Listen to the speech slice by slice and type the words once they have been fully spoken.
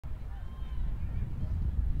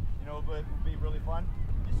would be really fun?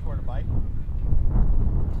 You scored a bike?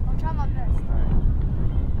 I'll try my best. All right.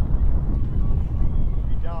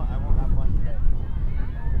 If you don't, I won't have fun today.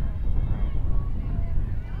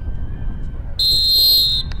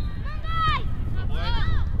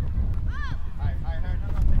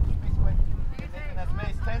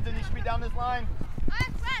 Tenzin, you should be down this line. He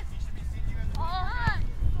should be seeing you in the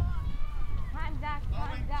Time's back.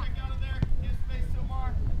 Check out of there. Give space to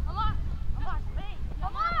Amar. Amar! Space!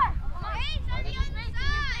 Amar! Space on the other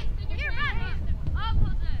side! Here, run!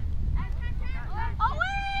 Opposite! Owen!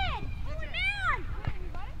 Owen, man!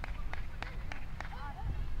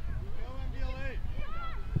 Go MVLA.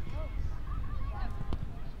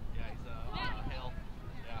 Yeah, he's on a hill.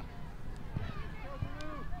 Yeah.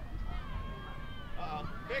 Uh-oh.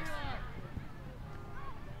 Fix.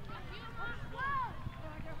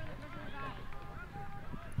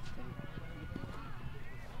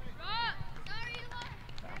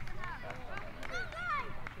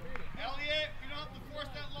 Elliot, you don't have to force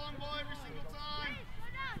that long ball every single time.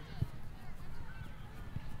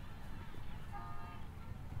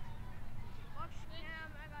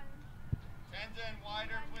 Tenzin,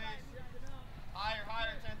 wider, please. Higher,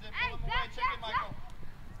 Tenzin. Pull him away. Check it, Michael.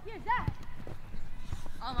 Here's that.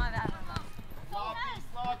 Oh, my bad.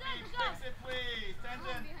 Sloppy. Fix it, please.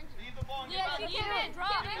 Tenzin, leave the ball and get back.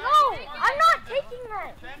 No, I'm not taking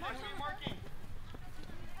that. Tenzin, who are you marking?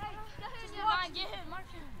 Get him, mark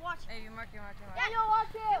him. Watch. Hey, you mark it. Yeah, you'll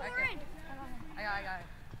watch it. Okay. I got it.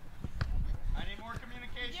 I need more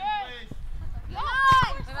communication, please. Go!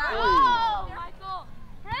 Oh, Michael.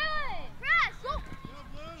 Press. Go.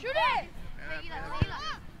 Shoot it.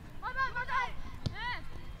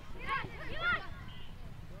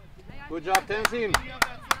 Good job, Tenzin.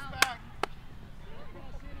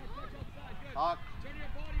 Hawk.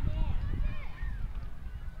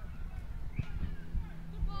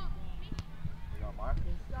 You got Mark?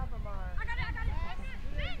 Stop him, Mark. I got it.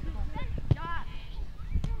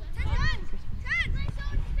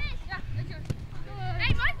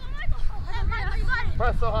 Hey, Michael, you got it.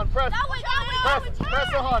 Press, Sohan, press. That way. Press,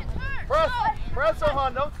 Sohan. Press,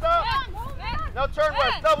 Sohan. Don't stop. No, turn,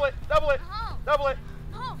 West. Double it.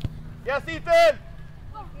 Yes, Ethan. That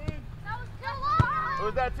was too long.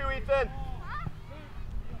 Who's that to, Ethan?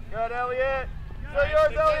 Good, Elliot. Still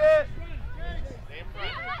yours, Elliot. Stay in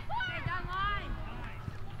front.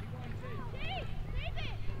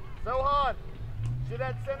 Sohan, should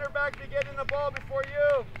that center back be getting the ball before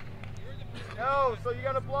you? No, so you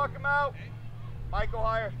got to block him out. Michael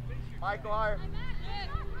higher.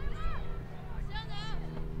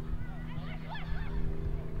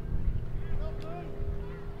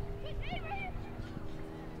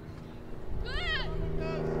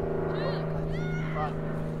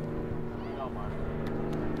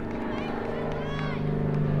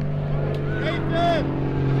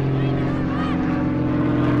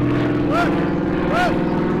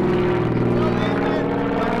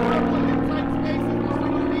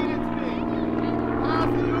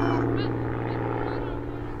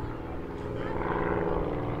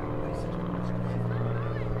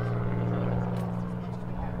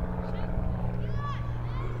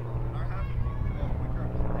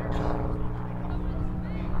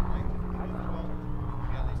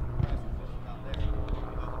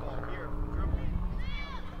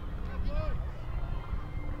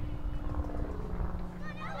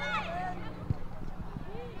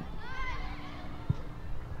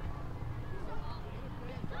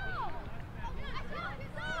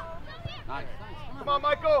 Come on,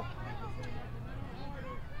 Michael.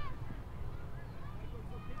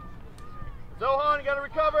 Zohan, you got to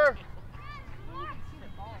recover.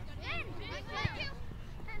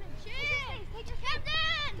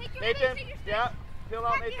 Nathan, yeah, peel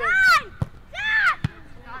out Nathan.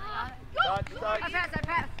 Touch. I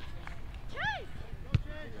pass.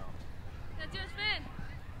 Let's do a spin.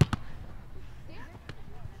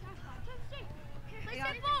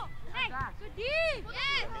 Hey, good D.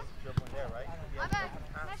 Yes. Dribbling there, right?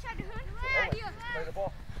 Play the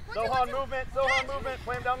ball. Zohan movement.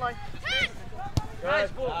 Play him down line. Good.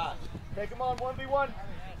 Take him on 1v1.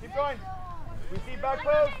 Keep going. We see back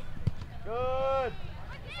post. Good.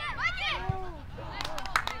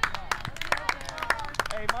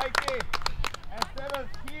 Hey, Mikey. Instead of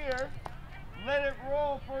here, let it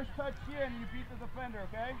roll. First touch here, and you beat the defender,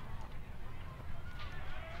 okay?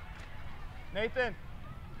 Nathan,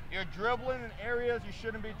 you're dribbling in areas you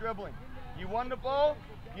shouldn't be dribbling. You won the ball.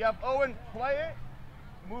 You have Owen play it.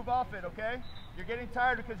 Move off it, okay? You're getting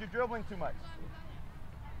tired because you're dribbling too much.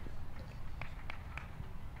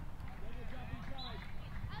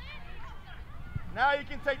 Now you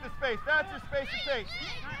can take the space. That's your space to take.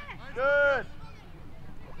 Good.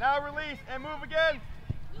 Now release and move again.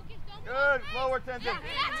 Good. Lower tension.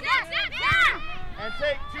 And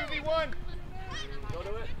take 2v1. Go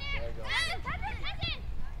to it. There you go.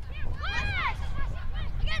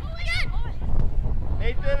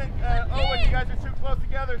 Nathan and Owen, you guys are too close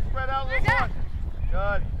together. Spread out a little more.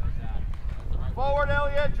 Good. Forward,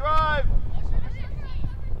 Elliot. Drive.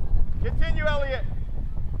 Continue, Elliot.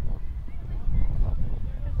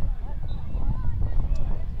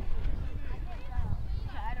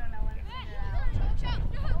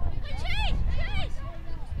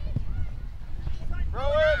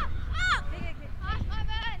 Rowan.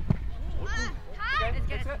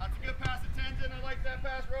 That's a good pass to Tenzin. I like that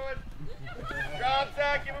pass, Rowan. Drop,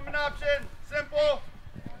 Zach. Give him an option. Simple.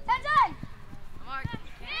 Tenzin!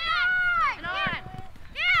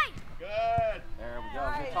 Good. There we go.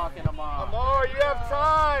 Good talking, Amar. Amar, you have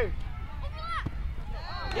time.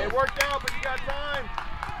 It worked out, but you got time.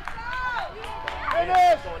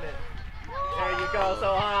 Finish. There you go.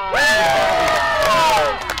 So high.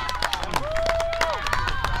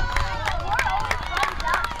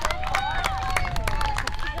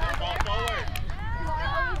 Ball forward.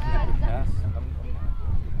 Yes.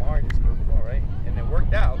 Amar just goes for right, and it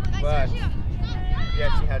worked out, but you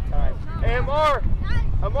actually had time. Hey, Amar,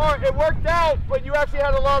 it worked out, but you actually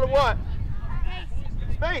had a lot of what?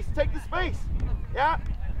 Space. Take the space. Yeah.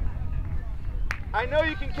 I know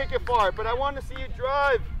you can kick it far, but I want to see you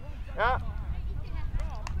drive. Yeah.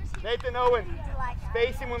 Nathan, Owen,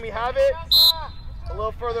 spacing when we have it, a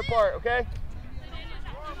little further apart, okay?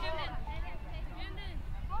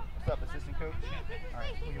 What's up, assistant coach? All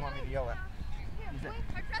right, who do you want me to yell at? Who's it?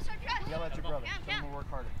 Yell at your brother. Tell him to work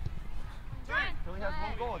harder. Till he has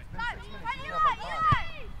one goal. It's been 6 minutes. He's up by 5.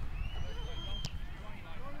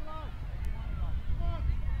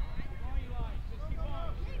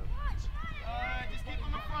 Just keep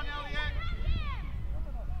him in front, Elliot.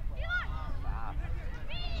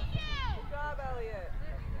 Good job, Elliot.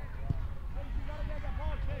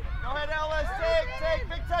 Go ahead, Ellis. Take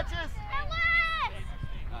big touches.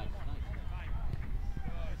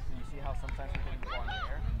 So you see how sometimes we're getting the ball in the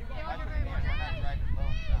air? That's what it means. We're not dragging low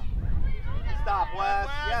and down. Stop, Wes.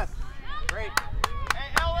 Yes. Great. Hey,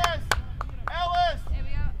 Ellis. Ellis. Hey,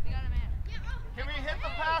 we got a man. Can we hit the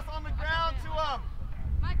pass on the ground to him?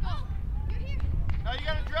 Michael, you're here. No, you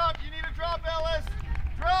got to drop. You need to drop, Ellis.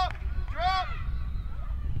 Drop. Drop.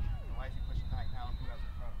 Why is he pushing high now? Who has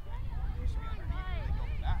in front? He should be underneath. They go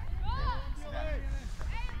back. See that?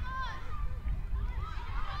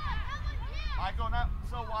 Michael, not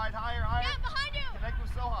so wide. Higher, higher. Yeah, behind you. Connect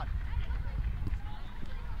with Sohan.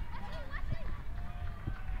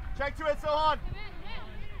 Check to it, Sohan.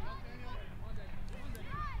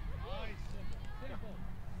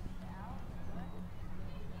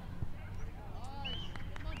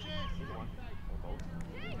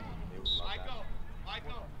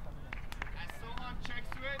 Michael, as Sohan checks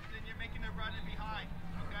to it, then you're making a run in behind,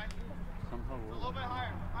 okay? A little bit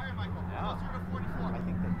higher, Michael. Closer to 44. I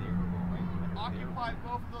think that they're right. Occupy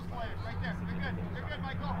both of those players, right there. You're good,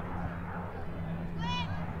 Michael.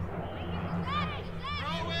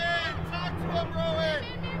 Rowan, talk to him, Rowan.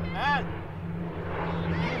 Matt.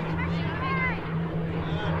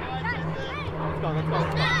 Let's go.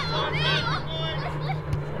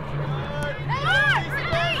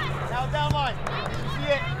 Now down line. See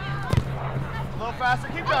it. A little faster.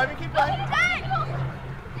 Keep driving.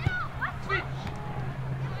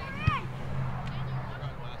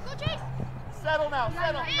 Settle now. Relax.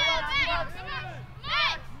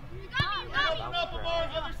 Open up, Amar,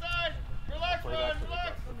 other side. Relax, Ryan.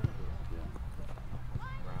 Relax.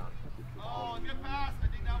 Oh, good pass. I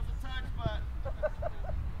think that was a touch, but.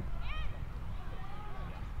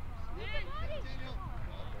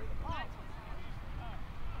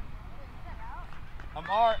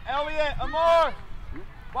 Amar,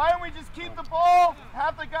 why don't we just keep the ball,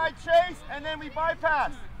 have the guy chase, and then we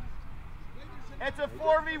bypass? It's a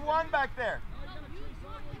 4v1 back there.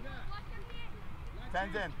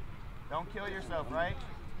 Tenzin, don't kill yourself, right?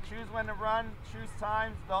 Choose when to run, choose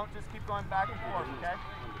times, don't just keep going back and forth, okay?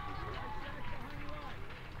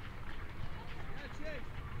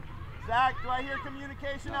 Zach, do I hear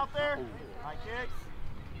communication out there? High kicks.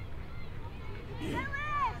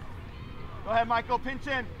 Go ahead, Michael, pinch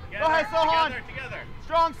in. Go ahead, Sohan. Together.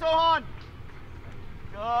 Strong, Sohan.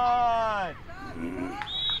 Good.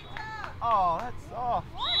 Oh, that's soft.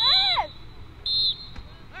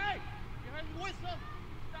 Hey, you heard the whistle.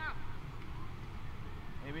 Stop.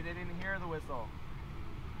 Maybe they didn't hear the whistle.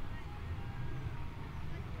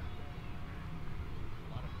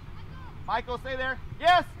 Michael, stay there.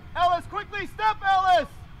 Yes. Ellis, quickly, step, Ellis!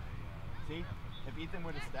 See, if Ethan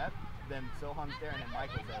would have stepped, then Sohan's there and then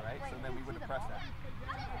Michael's there, right? So then we would have pressed that.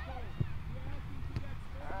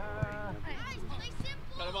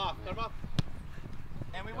 Cut him off, cut him off.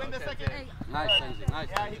 And we win the second. Nice, Tenzin, nice.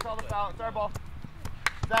 Yeah, he called a foul. It's our ball.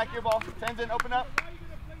 Zach, your ball. Tenzin, open up.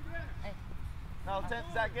 No,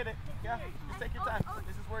 Zach, get it. Yeah, just take your time.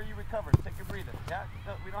 This is where you recover. Take your breather. Yeah,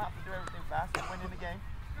 no, we don't have to do everything fast. We're winning the game.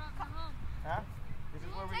 Yeah, this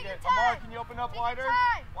is where we get. Amar, can you open up wider?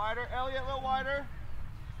 Wider. Elliot, a little wider.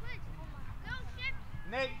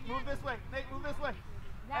 Nate, move this way. Nate, move this way.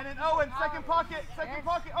 And then Owen, second pocket. Second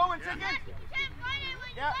pocket. Owen, check in.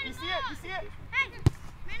 Yeah, you see it. You see it.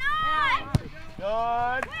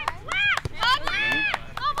 Good.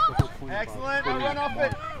 Excellent. We run off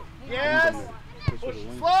it. Yes.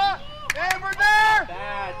 Slot. And we're there.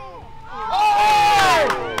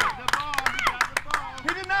 Oh! He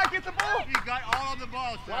did not get the ball. He got all of the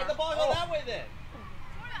ball, sir. Why'd the ball go that way then?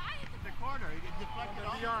 The corner. He gets deflected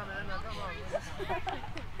off.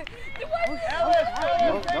 Ellis,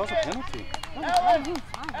 That was a penalty.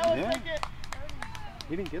 Ellis, take it.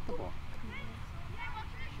 He didn't get the ball.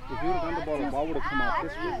 If he would have done the ball would have come out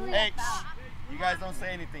this way. Hey, you guys don't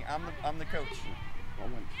say anything. I'm the coach.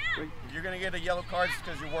 If you're gonna get a yellow card, it's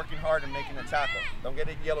because you're working hard and making a tackle. Don't get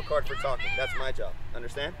a yellow card for talking. That's my job.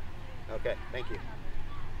 Understand? Okay. Thank you.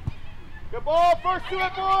 Good ball. First to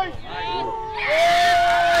it, boys.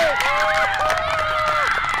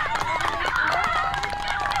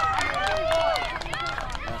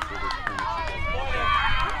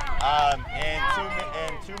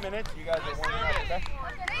 In 2 minutes, you guys are warming up, okay?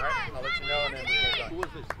 All right, I'll let you know, and then we'll get Who done. was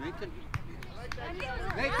this? Nathan?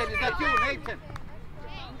 Nathan, is that you? Nathan?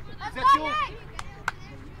 Is that you? Was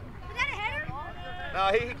that a header? No,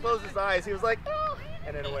 he closed his eyes. He was like, oh,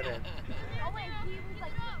 and then it went in. Oh, wait, he was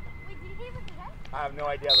like, wait, did he lift his head? I have no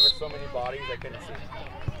idea. There were so many bodies, I couldn't see.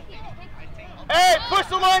 Hey, push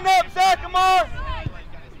the line up, Zach, come on!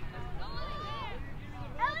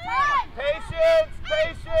 Patience,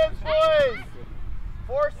 patience, boys.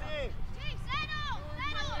 Forcing.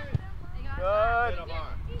 Good.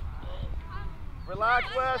 Relax,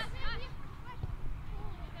 Wes.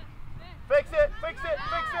 Fix it, fix it,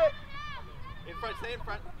 fix it. In front, stay in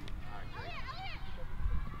front.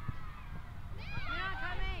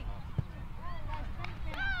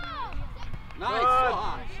 Nice, Good.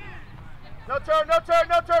 Sohan. No turn, no turn,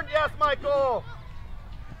 no turn. Yes, Michael.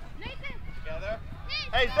 Together.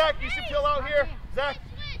 Hey, Zach, you should peel out here. Zach.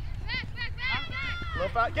 Little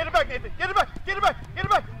fast. Get it back, Nathan. Get it back. Get it back. Get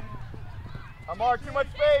it back. Amar, too much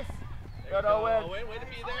space. Good, Owen. Owen, way to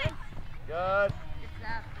be there. Good.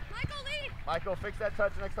 Michael, lead. Michael, fix that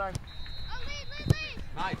touch next time. Lead.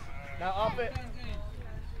 Nice. Now off it.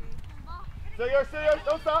 Still yours, still yours.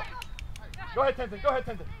 Don't stop. Go ahead, Tenzin. Go ahead,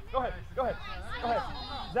 Tenzin. Go ahead. Go ahead. Go ahead.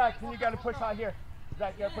 Zach, you got to push high here.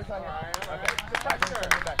 Zach, you got to push high here.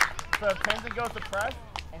 Okay. So if Tenzin goes to press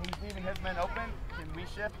and he's leaving his men open, can we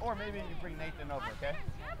shift? Or maybe you bring Nathan over, okay?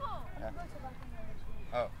 Yeah.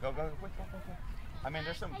 Oh, go, quick. I mean,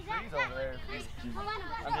 there's some trees over there.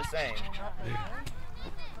 I'm just saying.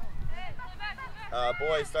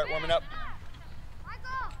 Boys, start warming up.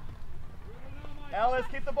 Ellis,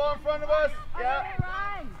 keep the ball in front of us. Yeah.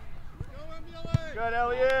 Good,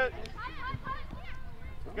 Elliot.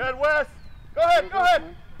 Good, Wes. Go ahead, go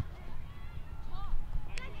ahead.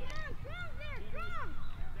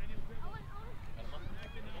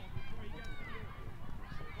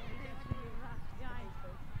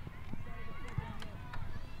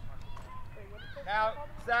 Now,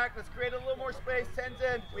 Zach, let's create a little more space.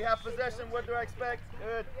 Tenzin, we have possession. What do I expect?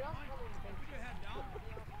 Good.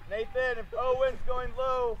 Nathan, if Owen's going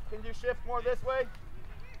low, can you shift more this way?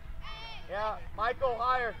 Yeah, Michael,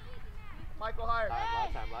 higher. Michael, higher.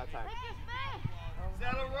 Last time.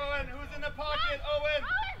 Settle, Rowan. Who's in the pocket? Owen.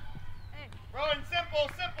 Rowan,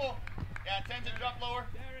 simple. Yeah, Tenzin, drop lower.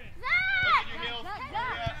 Look at your heels.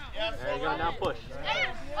 Yeah, There you go, now push.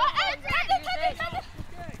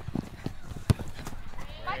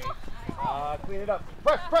 Clean it up.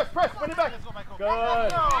 Press. Win it back. Good.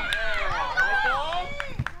 Michael.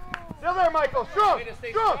 Still there, Michael. Strong. Way to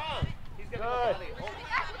stay Strong. He's gonna Good. go belly.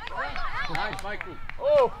 Nice, Michael.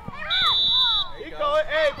 Oh. You call it.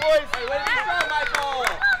 Hey, boys. Hey, way to be strong, Michael.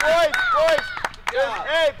 Boys. Yeah.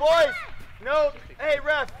 Hey, boys. No. Hey,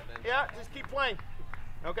 ref. Yeah, just keep playing.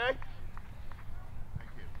 Okay?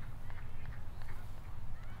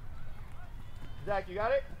 Zach, you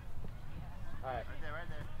got it? All right. Right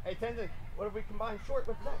there. Hey, Tenzin, what if we combine short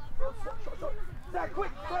with Zach? Short. Zach,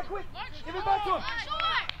 quick. Give it back to him.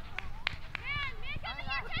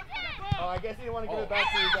 Oh, I guess he didn't want to give it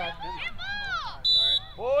back to you, Zach. All right.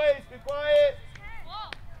 Boys, be quiet.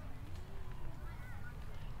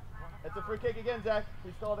 It's a free kick again, Zach.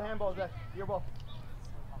 He's called a handball, Zach. Your ball.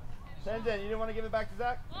 Tenzin, you didn't want to give it back to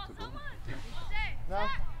Zach? That's a good one. No?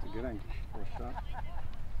 It's a good angle. First shot.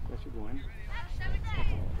 That should go in. That's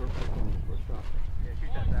perfect on the first shot. Yeah,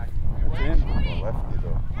 shoot that, Zach. That's in. Lefty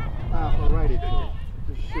though. Ah, for righty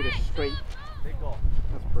too. Just shoot it straight. Big goal.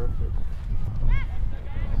 That's perfect.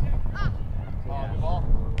 Oh, the ball.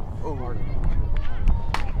 Oh, hard.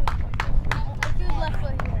 Let's do left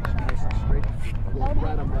foot here. Nice and straight. Go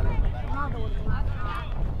right up, right up.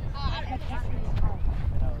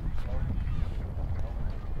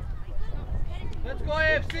 Let's go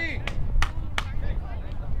AFC.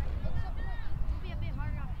 Be a bit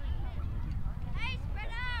harder on first. Hey,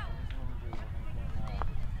 spread out.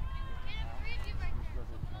 Get a preview right there.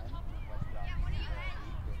 Yeah, what are you at?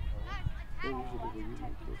 They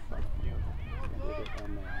usually do stuff. They did it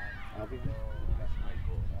on Albion.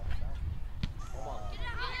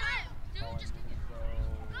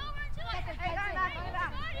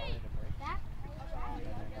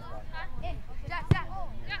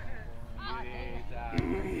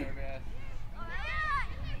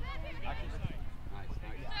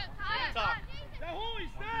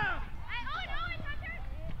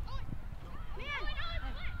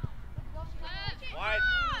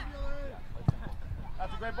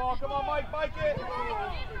 That's a great ball. Come on, Mike, bike it.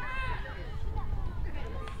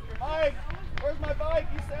 Mike, where's my bike?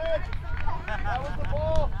 You said. That was the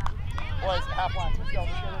ball. Boys, half line. Let's go.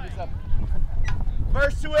 Let's go. This up.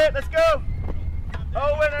 First to it. Let's go.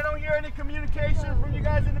 Owen, I don't hear any communication from you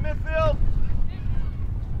guys in the midfield.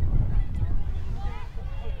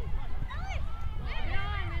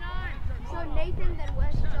 So Nathan, then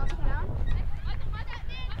West drops down.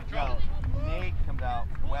 No, Nate comes out.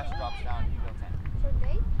 West drops down. You go 10. So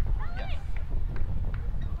Nate? Yes.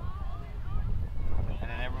 And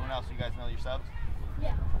then everyone else, you guys know your subs?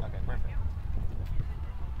 Yeah. Okay, perfect.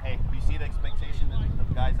 Hey, you see the expectation that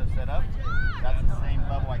the guys have set up? That's the same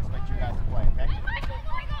level I expect you guys to play, okay?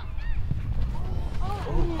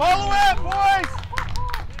 Follow it, boys!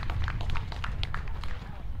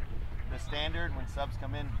 The standard, when subs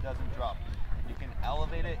come in, doesn't drop. If you can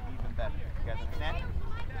elevate it, even better. You guys understand?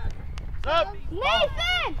 Sub!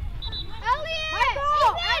 Nathan! Elliot!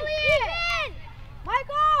 Michael! Elliot!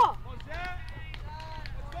 Michael!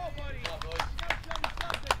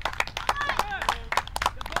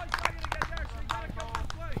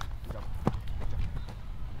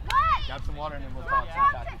 Grab some water and then we'll talk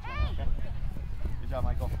some tactics, okay? Good job,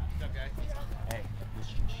 Michael. Good job, guys. Hey, just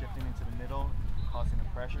shifting into the middle, causing the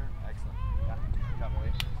pressure. Excellent. Yeah. Good job,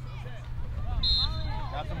 boy.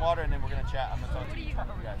 Grab some water and then we're going to chat. I'm going to talk to you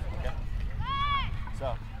guys, okay?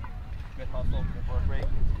 So, good hustle, good work rate.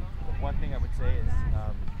 The one thing I would say is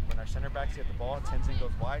when our center backs get the ball, Tenzin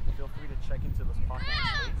goes wide, feel free to check into those pockets of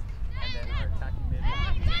space. And then our attacking mid.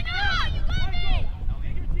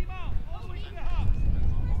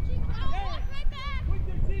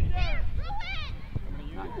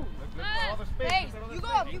 Hey, you go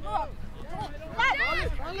up, you go up.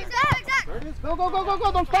 There it is. Go, go, go, go,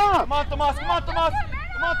 go. Don't stop. Come on, Tomas. Come on, Tomas.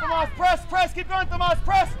 Come on, Tomas. Press, press. Keep going, Tomas.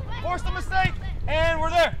 Press. Force the mistake. And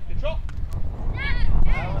we're there. Control.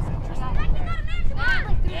 That was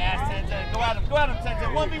interesting. Yes, Tenzin. Go at him. Go at him,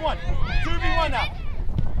 Tenzin. 1v1. 2v1 now.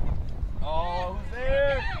 Oh, who's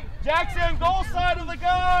there? Jackson, goal side of the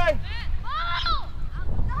guy.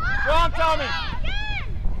 Strong, Tommy.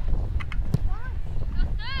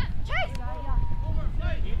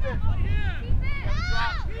 Ethan.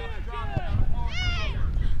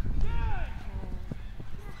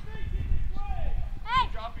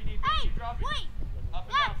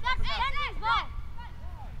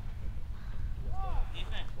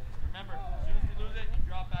 Ethan, remember, as soon as you lose it, you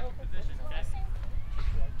drop back in position, okay?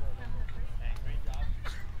 Hey, great job.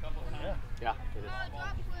 Couple of times. Yeah, it is.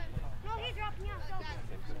 No, he's dropping out.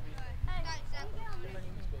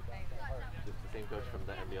 Just the same coach from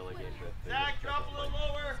the MVLA game. Zach, drop a little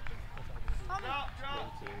lower. Drop, drop.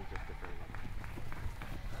 Same team, just different.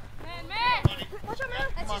 Man. Watch out, man.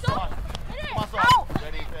 Come on, That's come on. It is. Come on, Saul. Ow.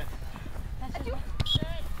 Ready, Ethan. That's you.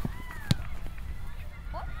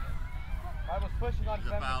 I was pushing on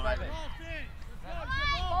 7-7.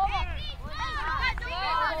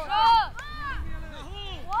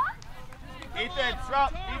 Ethan,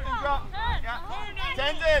 drop. Ethan, drop. Yeah.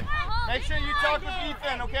 Tenzin, make sure you talk with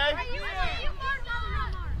Ethan, okay?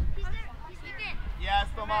 Yes,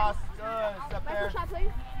 Tomas. Good. Step there.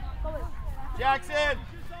 Jackson,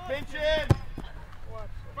 pinch in.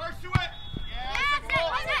 First to it. Yes, that's goal.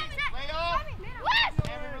 Lay off.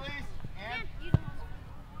 And we release. And.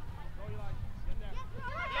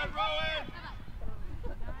 Good, Rowan.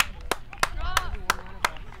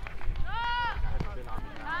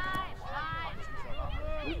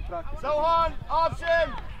 practice. Sohan,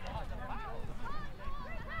 option.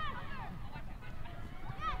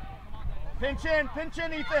 Pinch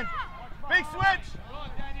in, Ethan. Big switch.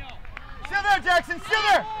 Still there, Jackson, still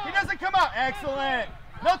there. He doesn't come out. Excellent.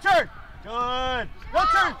 No turn. Good. No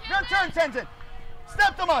turn, Tenzin.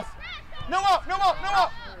 Step Tomas. No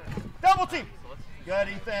up. Double team. Good,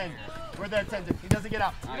 Ethan. We're there, Tenzin. He doesn't get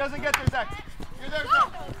out. He doesn't get there, Zach. You're there,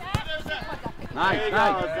 Zach. Nice, there you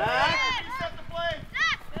nice. go, Zach. You set the play.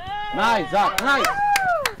 Nice, Zach, nice.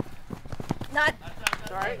 Not.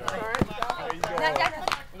 Sorry. There you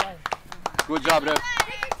go. Good job, Rev.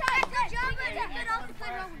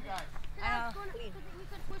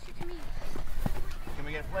 Can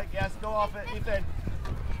we get a flick? Yes, go off it, Ethan.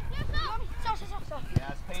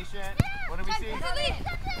 Yes, patient. What do we see?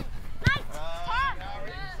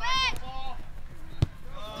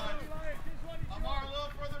 Amar, a little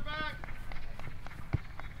further back.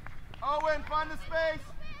 Owen, find the space.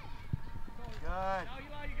 Good.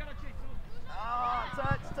 Oh,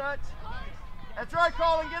 touch. That's right,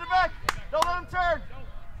 Colin. Get it back. Don't let him turn.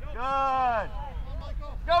 Good.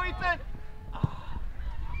 Go, Ethan.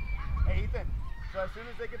 Hey, Ethan. So as soon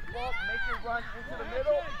as they get the ball, make your run into the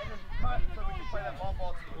middle and then cut so we can play that long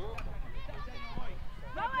ball to you.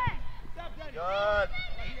 Good.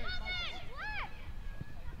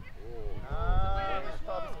 We should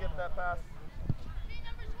probably skip that pass.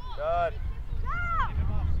 Good.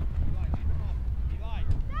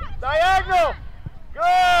 Diagonal. Good.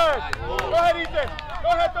 Go ahead, Ethan. Go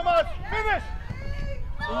ahead, Tomas. Finish.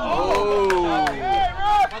 Oh. Hey,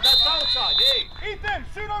 Rob. But that's outside, hey. Ethan,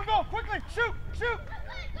 shoot on goal. Quickly. Shoot.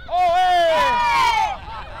 Oh, hey.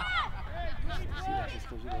 See, that just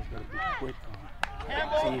tells you guys gotta be quick.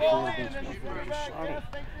 Handball, See, ball if in, you're and then against put me, it just back. shot Yes, it.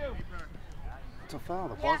 thank you. It's a foul.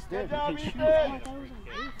 The ball's there. You Good job, can shoot. Ethan.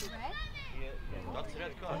 That's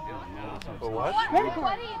red card, yeah. For what? What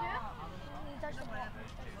do you do?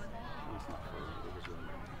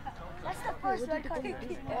 That's the first red card.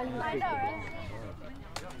 I know, right?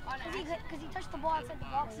 Because he touched the ball outside the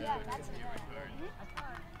box. Yeah, that's it.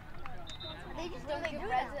 They just don't give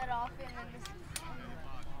reds that often.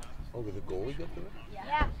 Oh, did the goalie get there?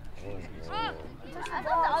 Yeah. I thought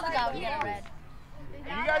the other guy would get a red.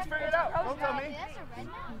 You guys figure it out. Don't tell me.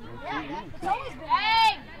 Yeah, it's always been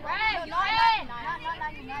red. Red, red.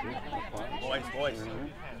 Not Boys.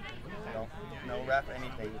 No ref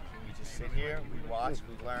anything. We just sit here, we watch,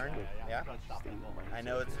 we learn. Yeah. I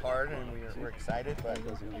know it's hard and we're excited, but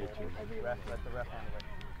let the ref handle it.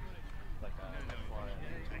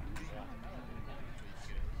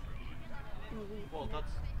 Well,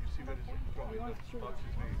 that's, you see that it's probably that's his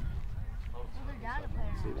name.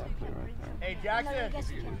 See that play right there. Hey, Jackson.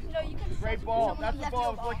 Great ball. That's the ball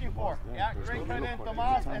I was looking for. Yeah, great cut in,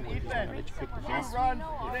 Tomas and Ethan. You run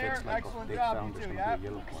there. Excellent job, you two. Yeah.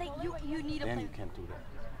 You need to Then play. you can't do that.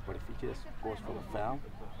 But if he just goes for the foul,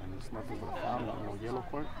 and it's nothing but a foul, no yellow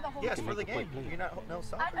card. Yes, for the game. You're not no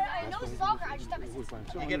soccer. I know soccer. I just thought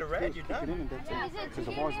it's You get a red, you're done. Because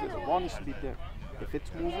the ball needs to be there. If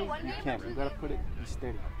it's moving, you can't. You gotta put it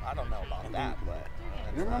steady. I don't know about that, but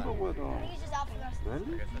You remember what? he's just out for the rest of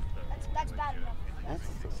Really? That's bad enough.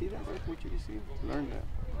 See that? That's what you see. Learn that.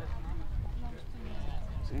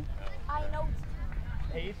 See? I know.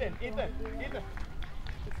 hey, Ethan.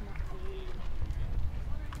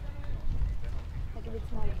 Like if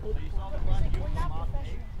it's not a So you saw the flag you come off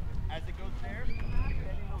as it goes there.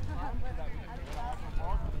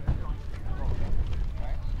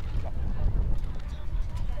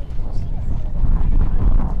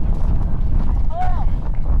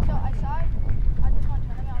 So I saw it. I did one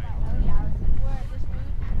tournament on that early hours where this dude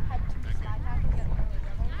had two sky tackles that were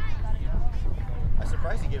I'm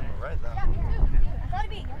surprised he gave him a red though. yeah, me too. I thought it'd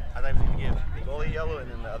be. I thought he was going to give the goalie yellow and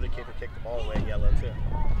then the other kicker kicked the ball away yellow too.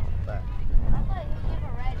 But I thought he would give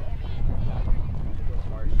a red.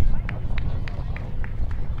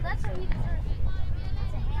 That's what he deserves.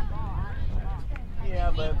 It's a handball.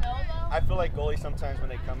 yeah, but I feel like goalies sometimes when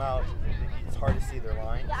they come out, it's hard to see their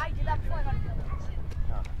line. Yeah, I did that before I got a red.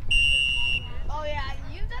 Oh yeah,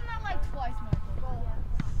 you've done that like twice, Michael.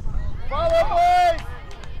 Follow, boys!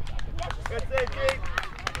 Good save, Jake.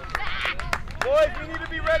 Boys, we need to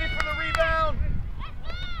be ready for the rebound.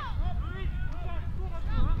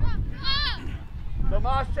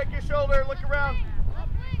 Tomas, check your shoulder, look around.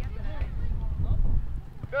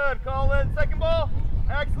 Good, Colin. Second ball.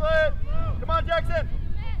 Excellent. Come on, Jackson.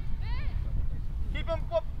 Keep him,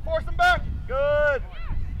 force him back. Good.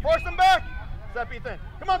 Force him back. Step, Ethan.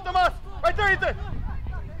 Come on, Tomas. Right there, Ethan.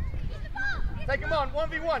 Take him on.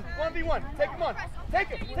 1v1. 1v1. Take him on. Take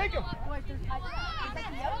him. Wait, the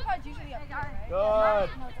yellow card's usually up there, right? Good.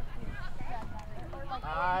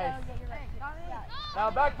 Nice. Now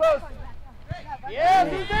back post. Yeah,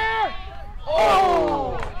 he's there.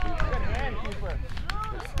 Oh! Good hand, keeper.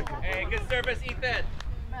 Hey, good service, Ethan.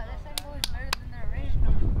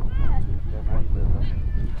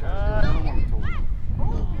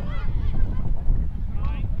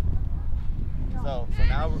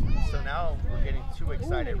 So now we're getting too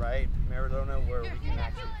excited, right? Maradona, where we can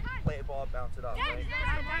actually play a ball, bounce it off, right?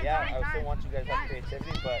 Yeah, I still want you guys to have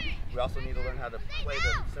creativity, but we also need to learn how to play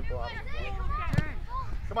the simple options, right?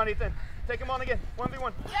 Come on, Ethan. Take him on again.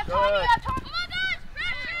 1v1. Good.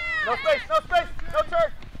 No space, no space, no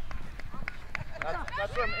turn.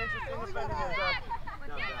 That's some interesting defending there, Zach.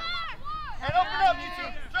 And open up, you two.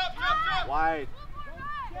 Drop, drop, drop. Wide.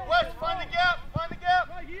 West, find the gap, find the gap.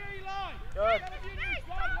 Good.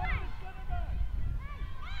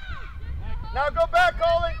 Now go back,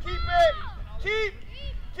 Colin. Keep it. Keep.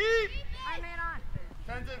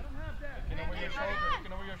 Tenzin. Looking over your shoulder.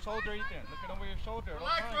 Looking over your shoulder, Ethan. Looking over your shoulder.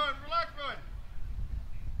 Relax, run. Relax, run.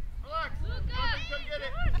 Relax. Come get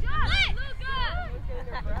it. Look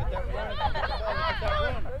at that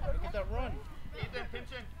run. Look at that run. Ethan,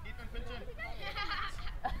 pinch in. Ethan, pinch in.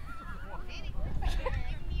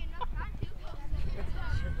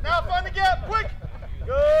 Now find the gap, quick!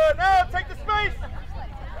 Good, now take the space!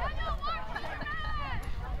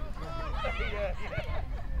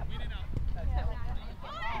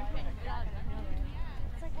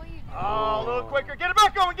 Oh, a little quicker, get it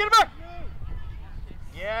back going, get it back!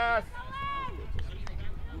 Yes!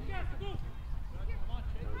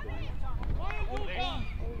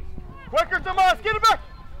 Quicker, Tomas, get it back!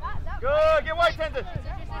 Good, get white, Tenzin.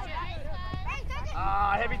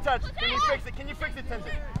 Ah, heavy touch. Can you fix it? Can you fix it,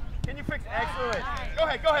 Tenzin? Can you fix it? Excellent. Go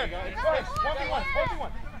ahead, go ahead. Go ahead. 1v1,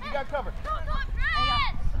 1v1. You got covered.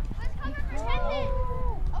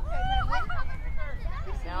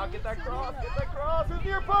 Now get that cross, get that cross. Who's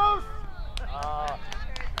near post?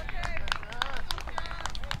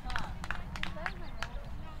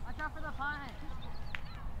 Watch out for the punt.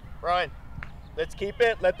 Brian, let's keep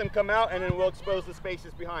it. Let them come out, and then we'll expose the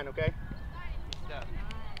spaces behind, okay?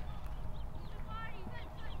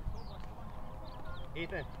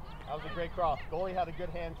 Ethan, that was a great cross. Goalie had a good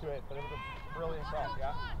hand to it, but it was a brilliant cross,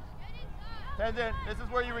 yeah? Tenzin, this is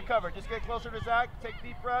where you recover. Just get closer to Zach, take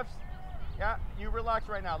deep breaths. Yeah, you relax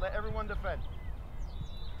right now. Let everyone defend.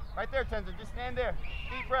 Right there, Tenzin, just stand there.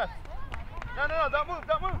 Deep breaths. No, don't move,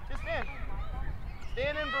 just stand.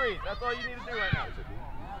 Stand and breathe. That's all you need to do right now.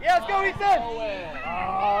 Yeah, let's go, Ethan!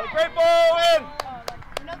 Oh, great ball in!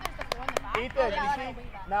 Ethan, you see,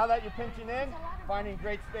 now that you're pinching in, finding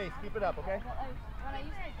great space. Keep it up, okay?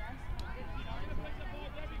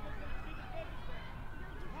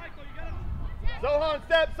 Sohan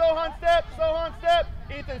step, Sohan step, Sohan step.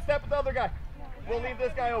 Ethan, step with the other guy. We'll leave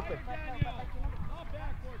this guy open.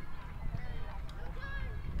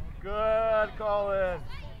 Good, Colin.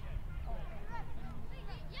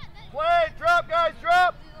 Play, drop, guys,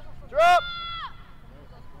 drop. Drop.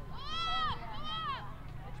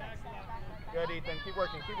 Good, Ethan. Keep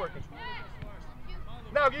working, keep working.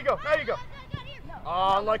 Now you go, now you go.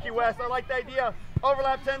 Oh, unlucky West. I like the idea.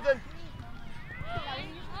 Overlap, Tenzin.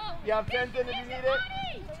 You have Tenzin if you need it.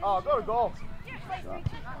 Oh, go to goal.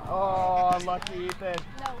 Oh, unlucky, Ethan.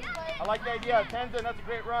 I like the idea. Tenzin, that's a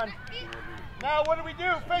great run. Now, what do we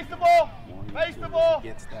do? Face the ball. Face the ball.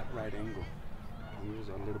 Gets that right angle. He was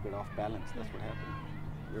a little bit off balance. That's what happened.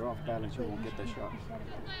 You're off balance, you won't get that shot.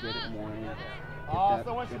 Get it more in. Oh,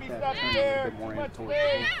 someone should be stepping there. Too much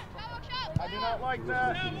space. I do not like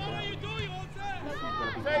that.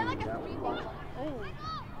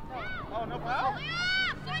 Oh, no foul?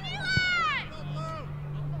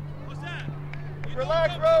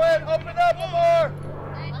 Relax, Rowan. Open up, Omar.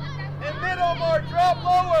 In mid, Omar. Drop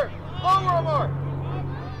lower. Lower, Omar.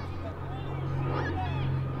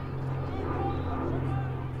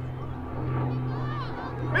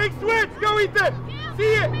 Big switch. Go, Ethan. See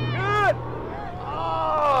it. Good.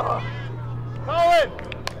 Oh. Colin.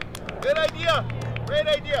 Good idea. Great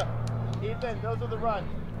idea. Ethan, those are the runs.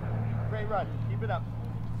 Great run. Keep it up.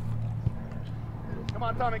 Come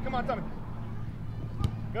on, Tommy. Come on, Tommy.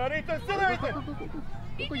 Good, Ethan. Still there, Ethan.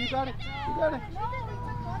 You got it. You got it.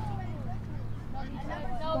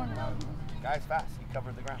 Guy's fast. He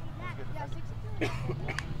covered the ground. Good.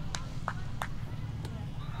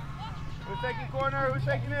 Who's taking corner? Who's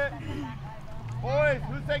taking it? Boys,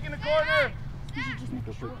 who's taking the corner?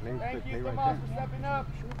 Thank you, Tomas, for stepping up.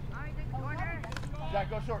 Jack,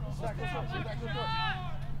 go short. Jack, go short. Jack, go short.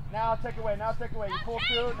 Now take away. Now take away. You pull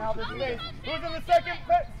through. Now there's space. Who's in the second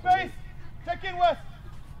space? Check in, West.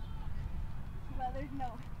 Well, there's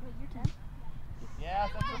no. Wait, you're 10? Yeah,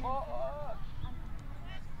 that's the ball.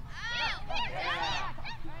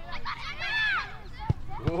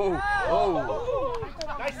 Whoa! Oh!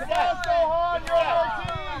 Nice set. Sohan, you're on our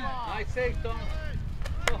team. Nice save, Tom.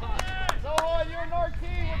 Sohan, you're on our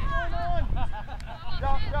team. What's going on?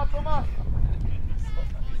 Drop, Thomas.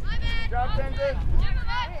 Drop, Tenzin.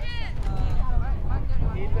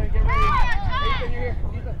 Ethan, get ready. Ethan, you're here.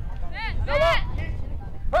 Ethan. No, up.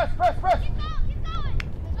 Press. Keep going.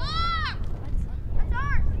 That's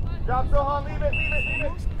ours. Drop, Sohan. Leave it.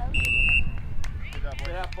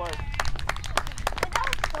 Good job, boys.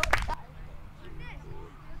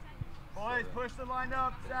 Boys, push the line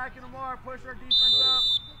up. Zach and Amar, push our defense up.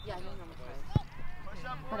 Yeah, I know number 5. Push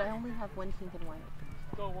up, But I only have one pink and white.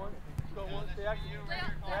 Go one. Stay active.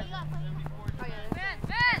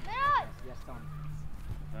 Yes, Tom.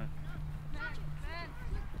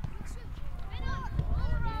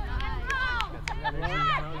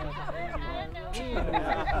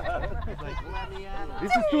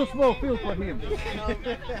 This is too small field for him.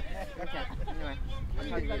 Okay, anyway. I'll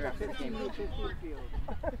try to get her after this game. Bye.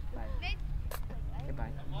 Okay,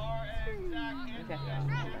 bye. Okay.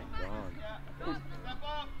 Step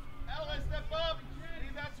up. Ellis, step up.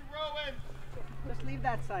 Leave that to Rowan. Just leave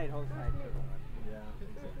that side, whole side. Yeah.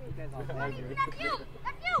 You guys all be That's you. You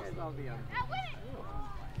guys all be on.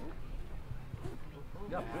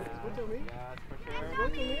 Yeah, good to me. Yes, for sure.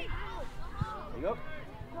 Good to me. There you go.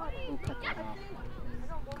 Who cut that off?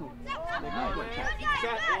 Cool.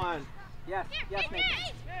 Set one. Yes, Nick.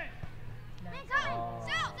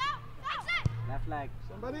 Left leg.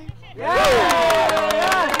 Somebody? Yeah!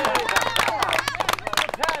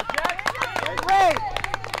 Great!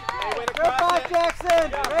 Good pass, Jackson!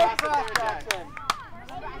 Great pass, Jackson!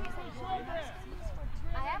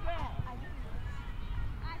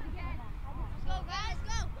 Go, guys,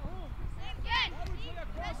 go. Again.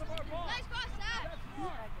 Nice cross, Zach.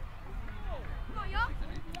 Come on, y'all.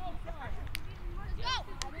 Let's go.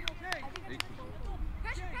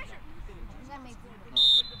 Pressure.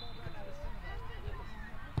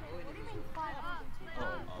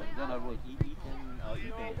 Then I will eat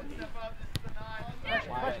Step up.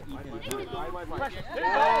 This is the 9.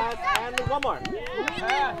 Yes, and one more.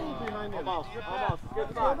 Almost. Good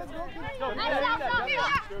spot.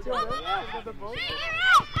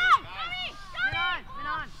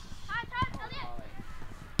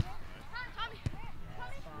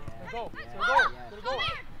 Go.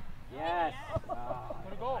 Yes!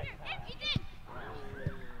 Go.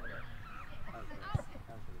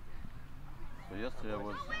 So yesterday I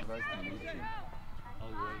was writing eating.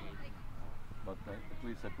 But at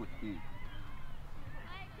least I put E.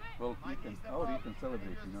 Well, he can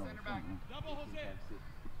celebrate, you know.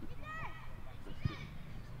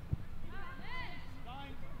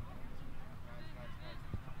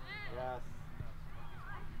 Yes.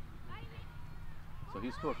 So he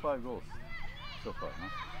scored 5 goals so far, huh?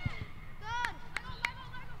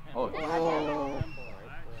 Oh.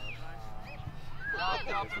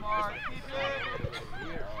 Drop, smart. Keep it.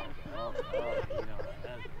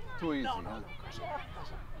 Too easy, huh?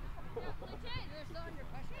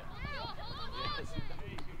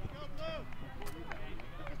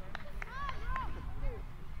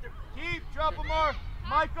 Keep, drop him more.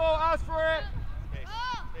 Michael, ask for it.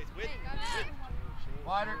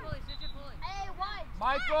 Wider. Hey, wide.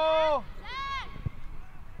 Michael.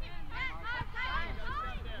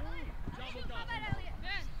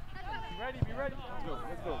 Be ready.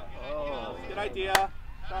 Let's go. Oh. Good idea.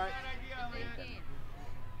 Sorry.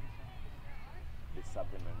 This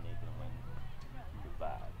supplement making when too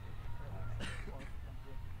bad.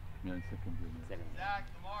 Yeah, second game. Second game. Zach,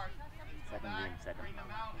 Lamar. Second game, second. Bring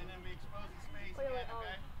them out and then we expose the space again,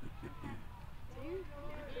 okay?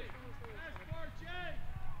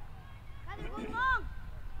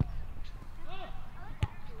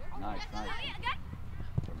 Nice.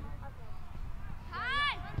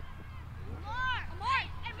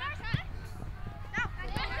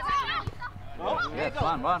 Oh, Yes,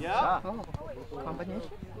 one. Yeah. Oh,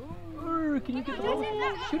 combination? Can you get the ball?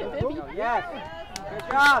 Shoot it, baby. Yes! Good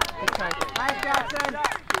job! Good try. Nice, Jackson!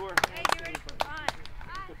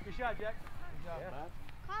 Good shot, Jack. Good job, man.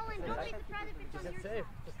 Colin, don't take the private pitch on your Safe.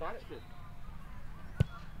 Just got it.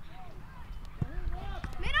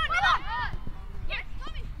 Mid on! Here,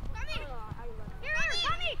 Tommy! Here,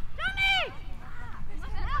 Tommy!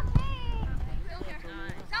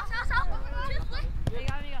 South! Two split! There you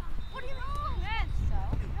go. What are you wrong?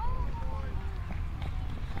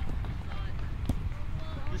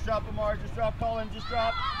 Just drop Lamar, just drop Colin, just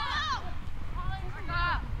drop.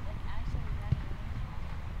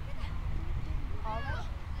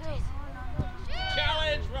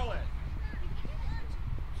 Challenge, Rowan.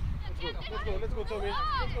 Let's go, Tommy.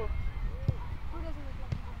 Let's go.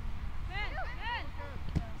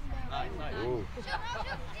 Ooh.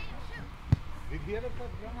 Did he ever put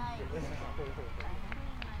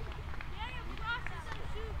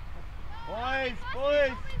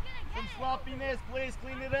Boys, some sloppiness, please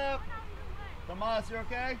clean it up. Tomas, you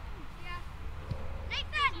okay?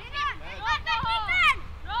 Nathan!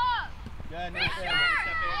 Good, Nathan.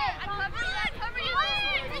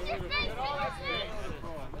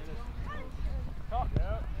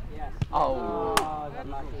 Oh.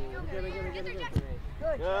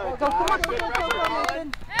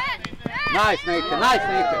 Nice, Nathan. Nice,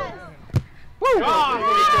 Nathan. Woo! Strong,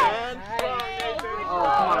 Nathan. Oh,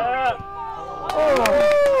 come on.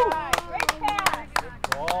 Great pass.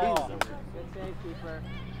 Good save, keeper.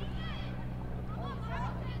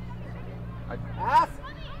 Pass.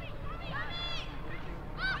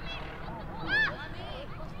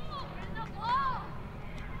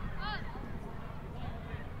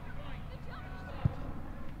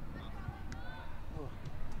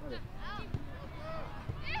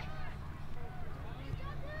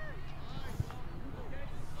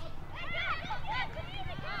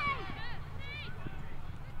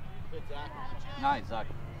 Nice, Zach.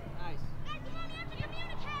 Nice.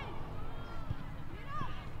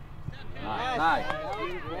 Nice.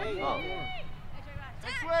 Great. Oh.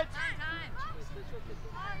 Switch.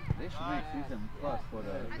 They should make season plus for the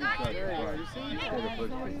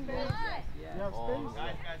first place. Yeah. Guys.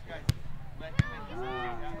 Nice.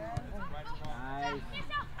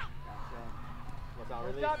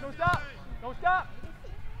 Don't stop.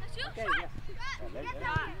 Okay, yes.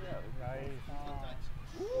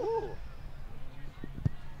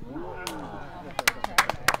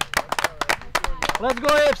 Let's go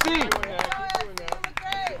AFC.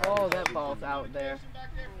 Oh, that ball's out there.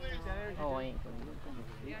 Oh, I ain't.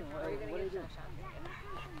 What are you going to get a shot?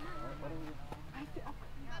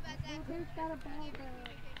 Who's got a ball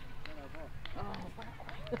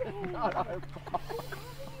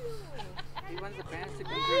He wants the fans to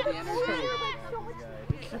conserve the energy.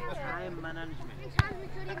 Time management.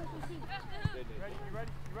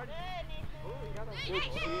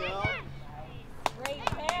 Great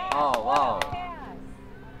pass. Oh, wow.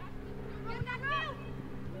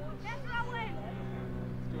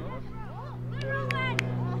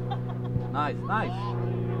 Nice.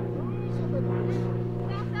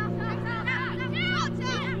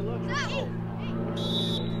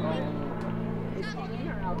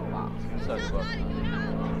 So close.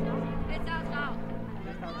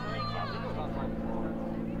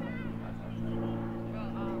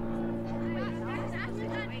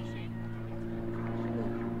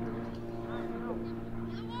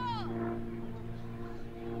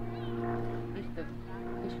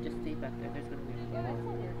 He should just stay back there. There's going to be a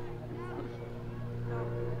ball.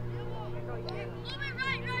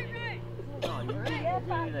 No, you really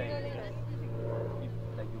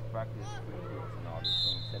like you practice free kicks and all this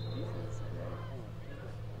thing, set pieces, and then.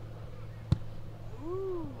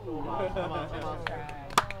 Come on.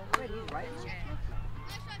 Wait, he's right.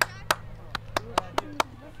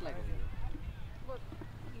 Like look,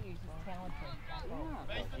 he's just talented.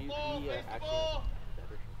 He actually has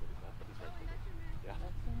better shooting than that, but he's right-footed.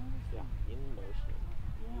 Yeah, in motion.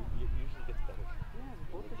 He usually gets better. Yeah,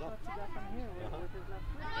 both the shots he got from here were with his left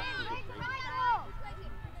foot.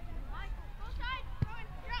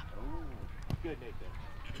 Good, Nathan.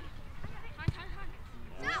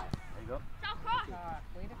 There you go.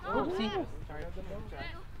 Oh, see?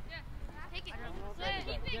 Take it.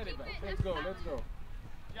 Let's go.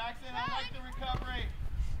 Jackson, I like the recovery.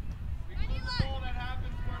 We clean the goal that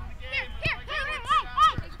happens during the game. Here.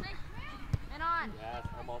 And on. Yes,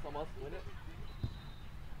 almost. Win it.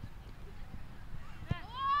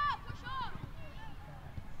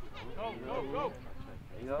 Go.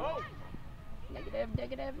 There you go.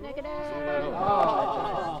 Negative.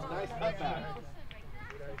 Oh, nice cutback.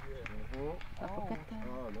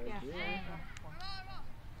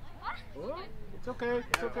 It's okay.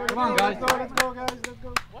 Come on, guys. Let's go, guys.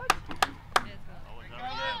 What?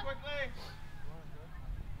 Quickly.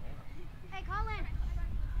 Hey, Colin.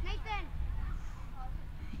 Nathan.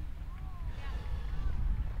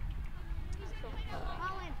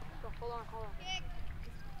 Colin. Hold on. Kick.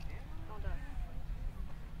 Hold on.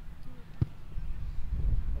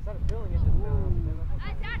 I started feeling it just now.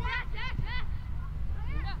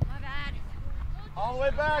 My bad. All the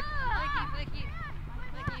way back. Flicky.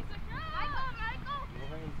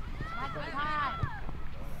 Michael, time.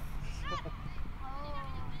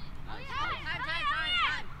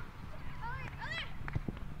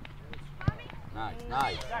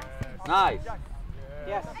 Nice.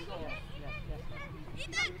 Yes.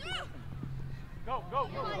 Ethan, through. Go, go,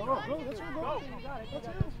 go. Go, that's your goal. You got it. That's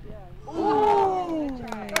You it.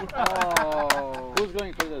 Oh, who's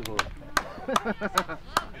going for the goal? Good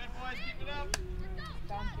boys, keep it up.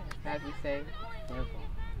 As we say, careful.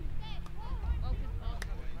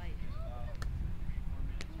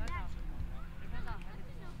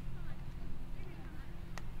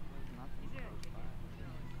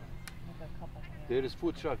 There is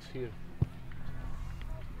food trucks here.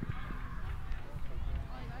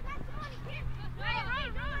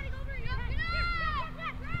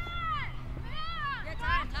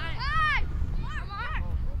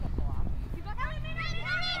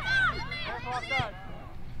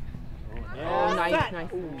 Oh, nice, nice.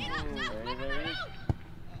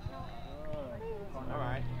 All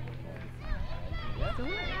right.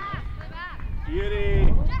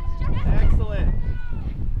 Beauty. Excellent.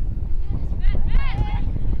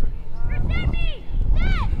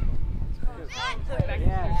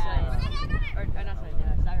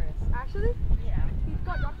 Actually? Yeah. He's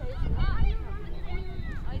got dropped AFC.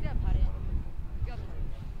 Oh, you got put it.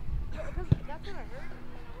 Because that's what I heard.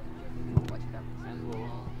 Watch that.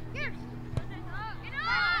 Here.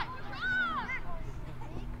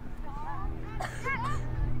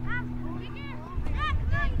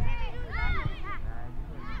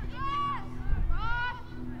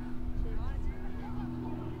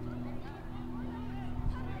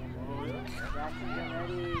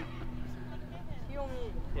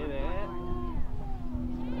 Get up.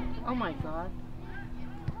 Oh my God.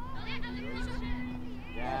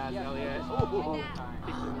 Yes, Elliot. Oh,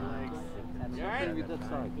 kick in the legs. You all right? With that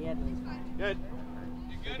side. Good.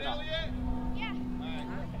 You good, Elliot? Yeah.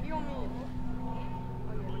 You don't mean.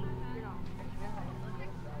 Oh, yeah. You're not.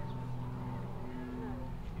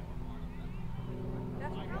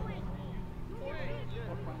 That's going.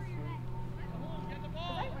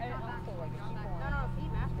 No, he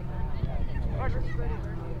mashed it.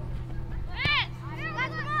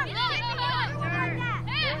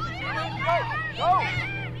 Go!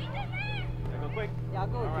 Go quick. Yeah, I'll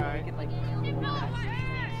go with All you. right. Make it like.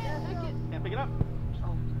 Can't pick it up.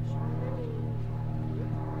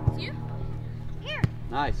 Here.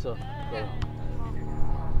 Nice. So. Here,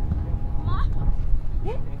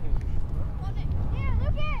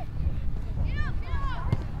 look it. Get up.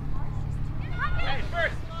 Hey,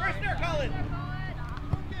 first there, Colin.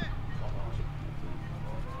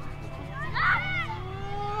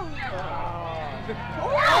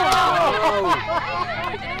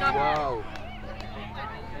 Wow.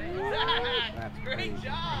 That's great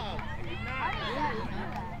job.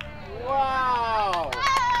 Wow.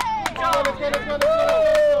 Let's go.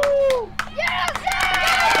 Yes,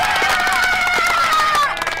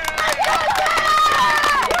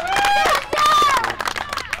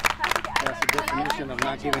 That's the definition of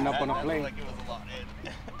not giving up on a play. Like it was a lot.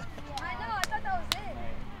 I know, I thought that was it.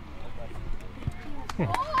 Oh,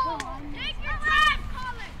 take your time,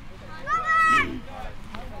 Colin. Colin!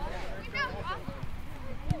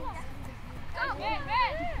 Go, Ben.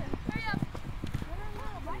 Hurry up.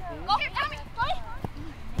 Go, Tommy. Go.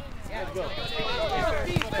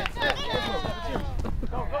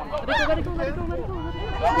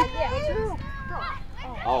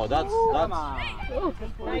 Oh, that's.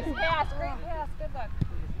 Nice pass. Great pass. Good luck.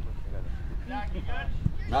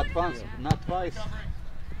 Not once, not twice.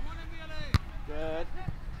 Good.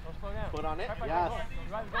 Put on it. Yes.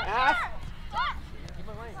 Pass.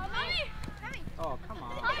 Oh, come on.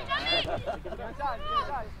 Good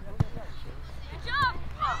job.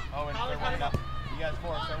 Oh, and start warming up. You guys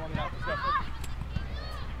four, start warming up. Let's go.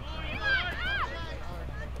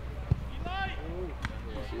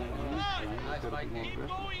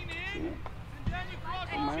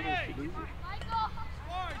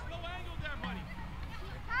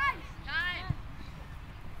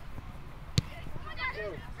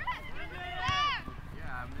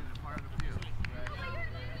 Yeah, I'm in a part of the field.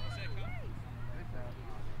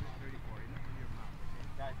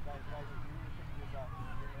 Guys, if you need to pick this up,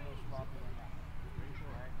 you're a little sloppy right now.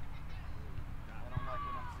 Right? I don't like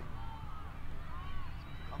what I'm seeing.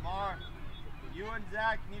 Amar, you and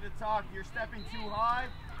Zach need to talk. You're stepping too high,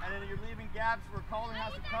 and then you're leaving gaps where Colin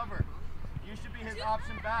has to cover. You should be his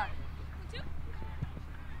option back.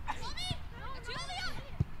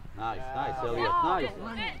 Nice, Elliot. Nice.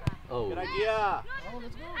 Oh. Good idea. Oh,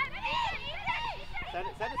 let's go. Set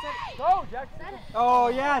it. Go, Jack. Oh,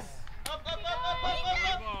 yes. Up.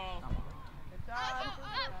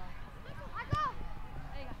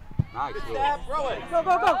 Nice. Step, throw it. Go.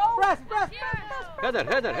 Press. Header.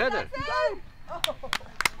 Throw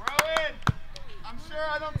in. I'm sure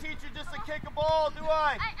I don't teach you just to kick a ball, do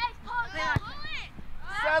I?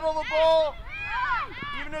 Settle the ball.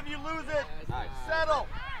 Even Even if you lose it, Nice. settle.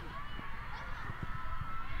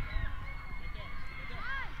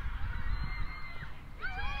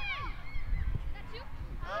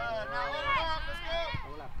 Now hold it up. Let's go.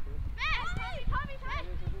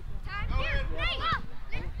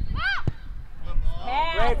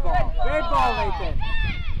 Great ball. Great ball, Nathan.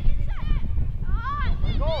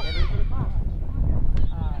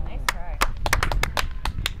 Nice try.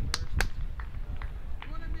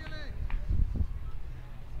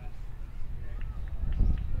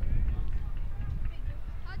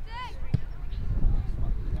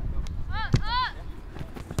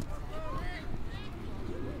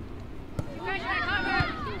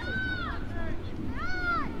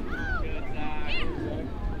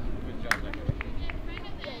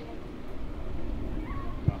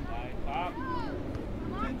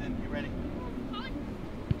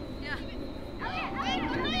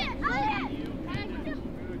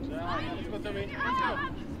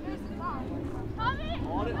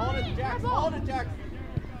 Hold it, Jax. Hold it, Jax.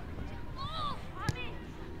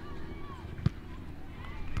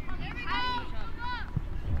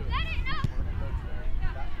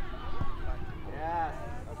 Yes.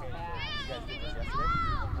 Okay, so you guys did this yesterday.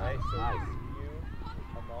 Alright, so you,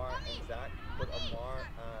 Amar, and Zach put Amar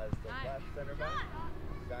as the left center back,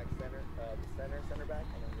 Zach the center back,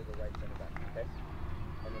 and then you're the right center back, okay?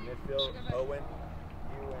 And the midfield, Owen,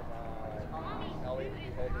 you and Elliot will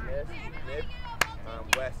be holding this, mid.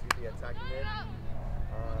 Wes, you the attacking mid.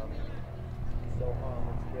 So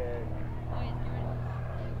let's get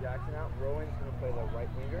Jackson out. Rowan's going to play the right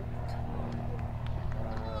winger.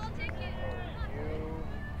 You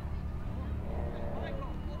and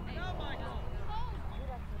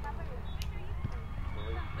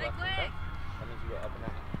that means you go up and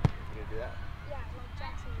out. You going to do that? Yeah, like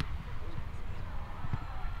Jackson.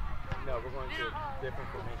 No, we're going to different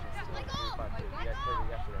formations. So 3-5-2. You guys played it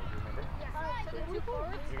yesterday, do you remember?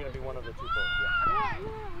 You're going to be one of the two forwards, yeah.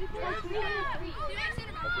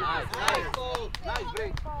 Nice, nice. Nice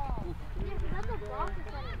break.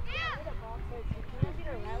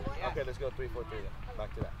 Okay, let's go 3-4-3 then.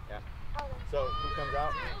 Back to that, yeah. So, who comes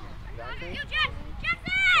out? Jackson?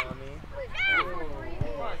 Tommy. How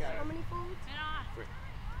many forwards? 3.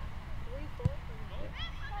 3, 4.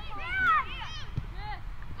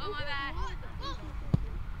 Oh, my bad.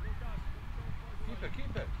 Keep it,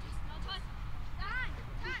 keep it.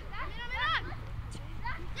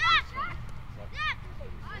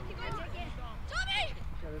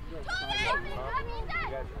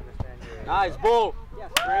 Nice ball.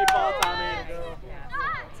 Great ball, Tommy.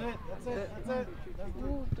 That's it. That's it.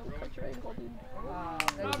 Ooh, don't cut your ankle, dude.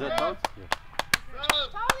 Is that both?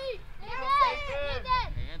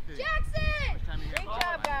 Jackson! Great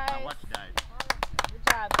job, guys. Watch you guys. Good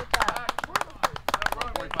job, good job.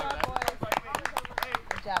 Good job, boys.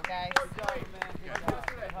 Good job, guys. Good job, man. Good job.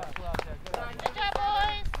 Good job,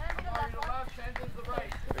 boys.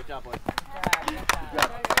 Great job, boys. Good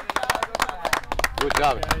job. Good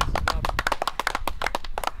job.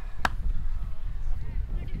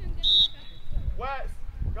 Wes,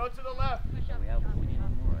 go to the left. We need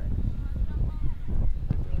one more, right?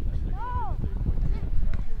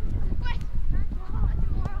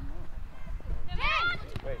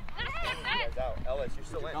 Wait, you guys out. Ellis, you're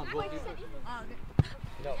still in. No, go deeper.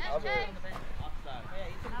 No, other. Get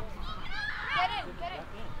it.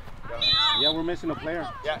 Go. Yeah, we're missing a player.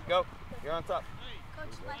 Yeah, go. You're on top. Coach,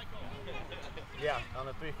 left. Yeah, on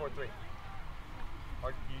the 3-4-3. Or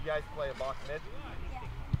you guys play a box mid?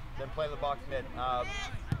 Then play the box mid.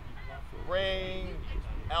 Bring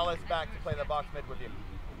Ellis back to play the box mid with you.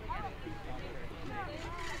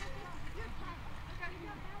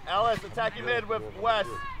 Ellis, attacking mid with Wes.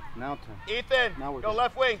 Now turn. Ethan, Now we're go good.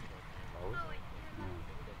 left wing.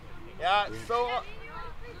 Yeah, so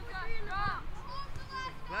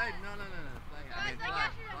Flag? No.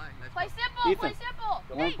 Play simple, Ethan. play simple.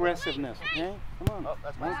 More aggressiveness, okay? Come on. Oh,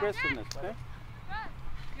 that's More fine. aggressiveness, okay?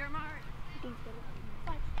 You're Mark.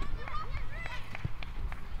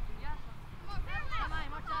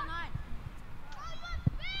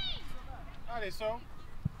 Allez, so.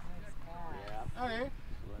 Allez.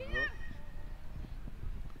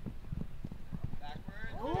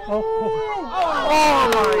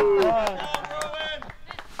 Oh my God.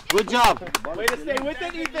 Good job. way to stay with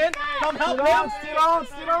it, Ethan. Come help Sit him. on, sit on,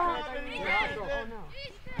 sit on.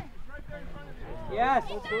 Yes.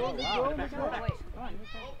 Let's go, let's go, let's go.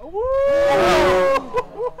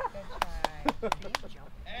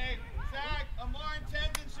 Hey, Zach, Amar and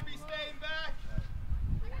Tenzin should be staying back.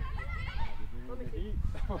 That's no longer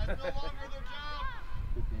their job.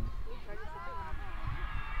 That's you.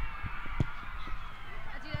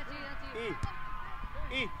 E.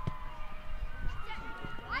 E.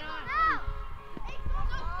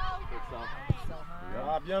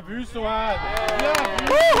 Ah, bien vu, Sohan. Bien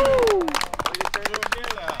vu.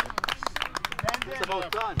 It's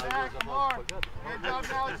about done. Back, more. Good job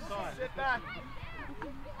now. Just sit back.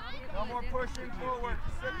 No more pushing forward.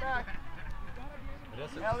 Just sit back.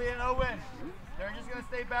 Elliot, Owen, they're just going to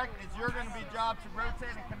stay back. It's your going to be job to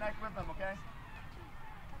rotate and connect with them, okay?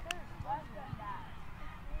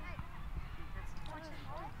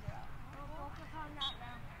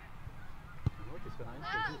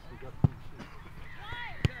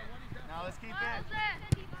 Now let's keep it.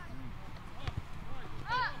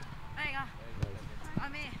 There you go.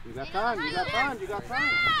 I'm in. You got time, you got time, you got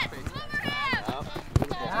time.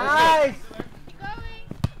 Nice!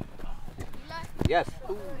 Yes.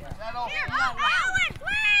 Settle. Here, Owen,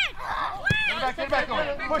 win! Get back, Owen.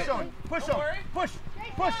 Push, Owen. Push, Owen. Push,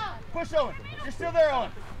 push, push, Owen. You're still there,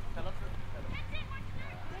 Owen.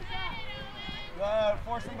 Good.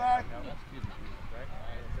 Force him back.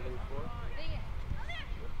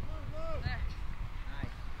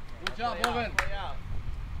 Good job, Owen.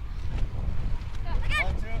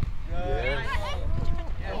 1, 2. Good.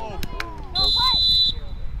 Oh.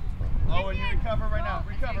 Owen, you recover right now.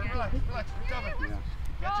 Recover. Relax. Relax. Recover.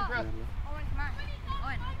 Catch your breath. Owen, come on.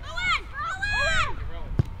 Owen.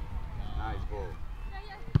 Nice ball.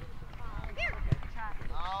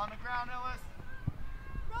 On the ground, Ellis.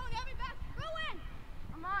 Rowan, have me back. Rowan!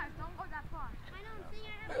 Amar, don't go that far. I know, I'm seeing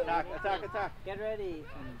it. Attack, attack, attack. Get ready.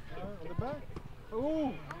 On the back.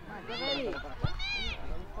 Ooh. Get ready.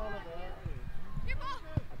 Your ball.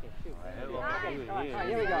 Okay, shoot.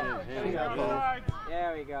 Here we go. Here we go.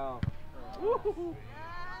 There we go.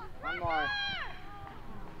 One more.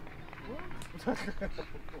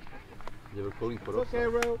 They were calling for Okay,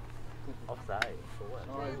 offside. Ro. Offside. For what?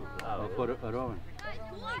 For Rowan.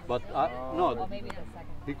 But no,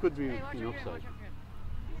 he could be in offside.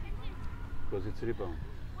 Because it's rebound.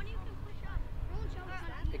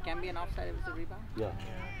 It can be an offside if it's a rebound. Yeah.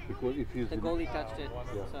 Because if he's The goalie touched it,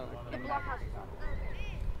 Yeah. so it can be.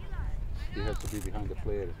 he has to be behind the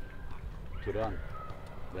player to run.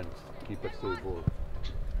 Then keep it still ball.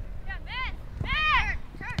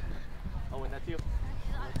 Oh, and that's you.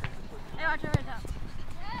 Hey, watch over top.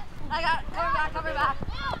 I got it. Cover back.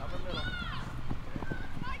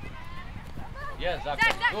 Yeah, Zach.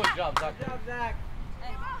 Zach. Good job, Zach. Zach.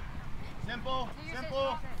 Simple,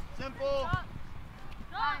 simple, simple. Time.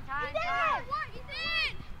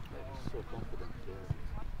 He's so confident.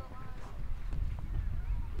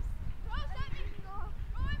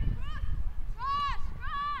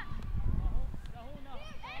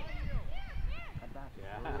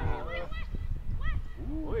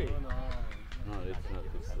 Wait. No, it's not.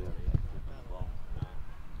 It's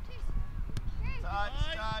Touch.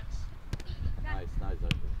 nice. Actually.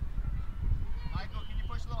 Michael, can you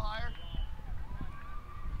push a little higher?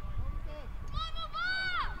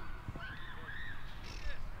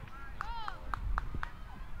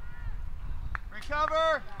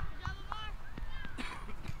 Recover.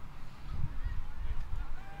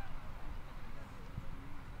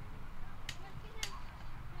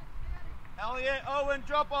 Elliot, Owen,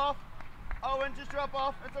 drop off. Owen, just drop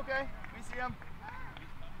off. It's okay. We see him.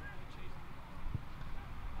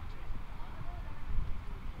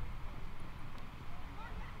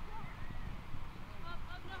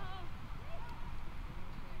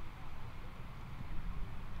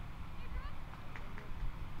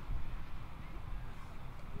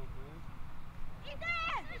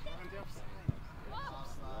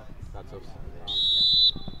 That's offside.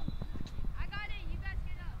 I got it. You guys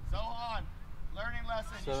get up. Zohan, learning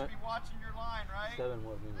lesson. You should be watching your line, right? 7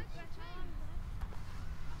 more minutes.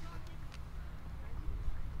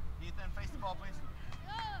 Ethan, face the ball, please.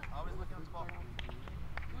 Always looking at the ball.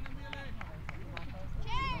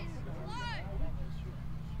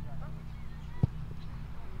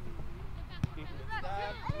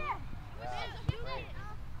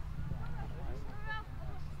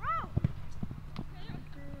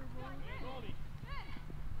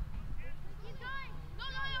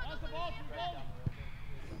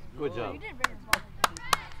 Good job. There's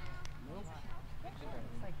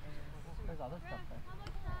other stuff there.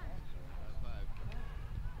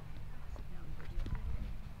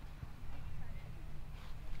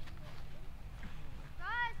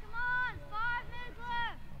 Guys, come on. 5 minutes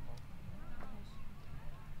left.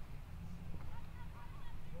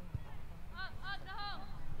 Up the hole.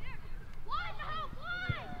 Wide the hole,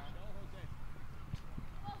 wide.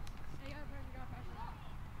 Hey, got pressure.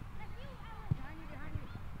 Behind you.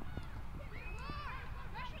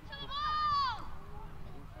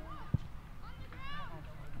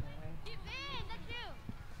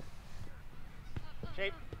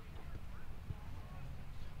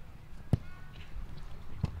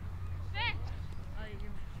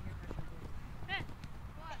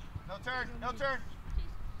 turn. No turn.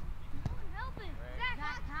 Helping. Zach,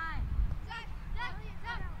 time. Zach.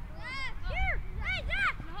 Here. Hey,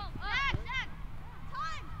 Zach. Zach.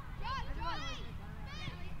 Time. John. Go on.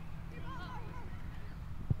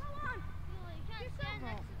 You're so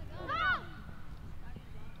wrong.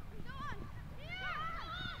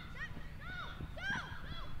 Go.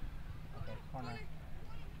 Okay, corner.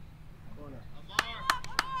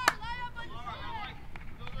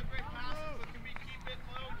 Those are great passes, but can we keep it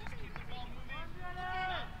low? Just keep the ball moving.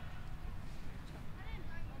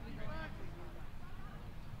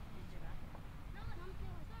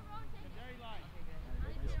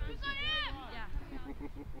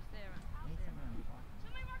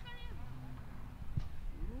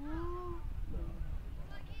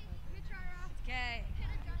 Okay.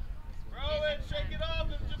 Throw it, shake it off,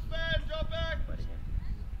 it's just fast, drop back.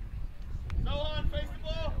 Sohan, face the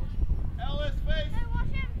ball. Ellis, face. Hey, watch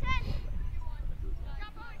him, 10.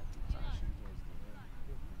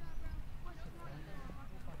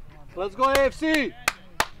 Let's go AFC!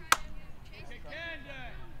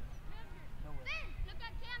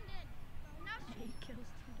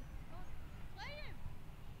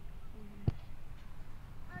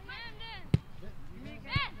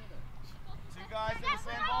 Two guys in the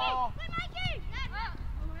same ball.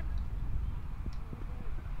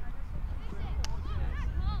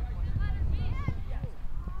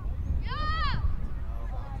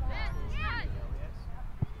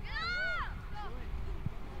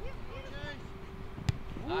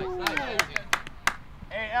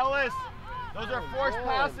 Hey, Ellis, those are forced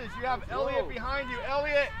passes. You have Elliot behind you.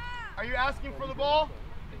 Elliot, are you asking for the ball?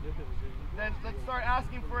 Then let's start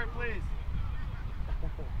asking for it, please.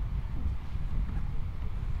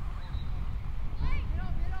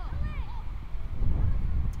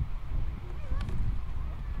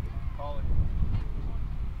 Call it.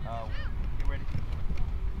 Get ready.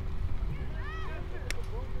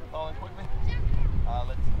 Call it quickly. Let's get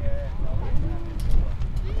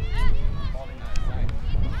falling outside.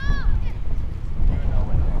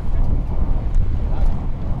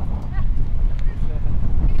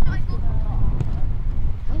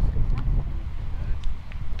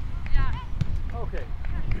 Okay.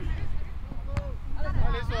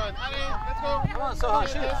 This one. Let's go. Come on, Sohan,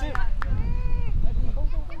 shoot.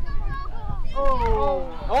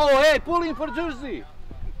 Oh, hey, pulling for Jersey.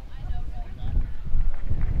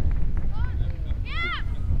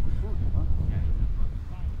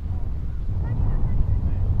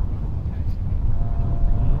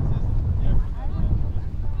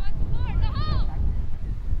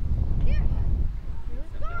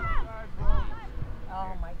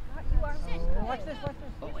 Oh my God, you are so. Watch this.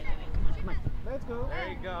 Let's go. There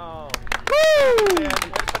you go. Woo!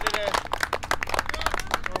 Put it in.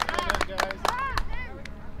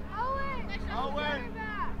 Owen.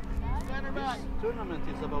 Center back. This tournament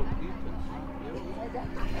is about defense.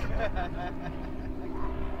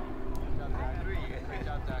 Great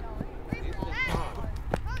job, Zach.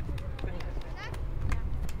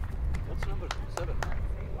 What's number 7?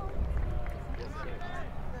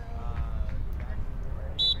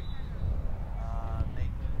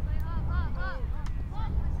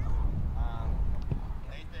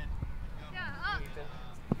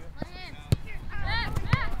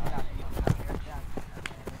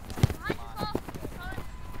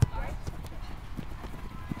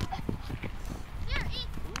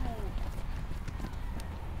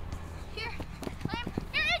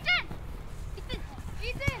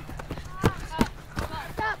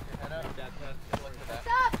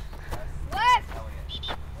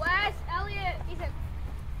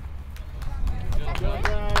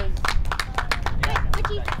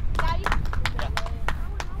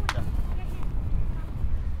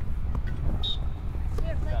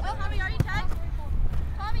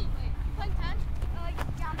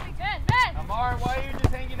 Amar, why are you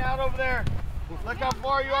just hanging out over there? Look how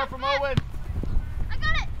far you are from Owen. I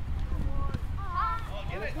got it. Oh,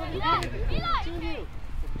 get it. Eli, don't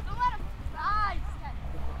let him. Nice.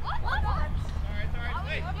 What? Sorry.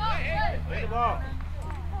 Wait. Wait the ball.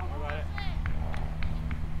 How about it?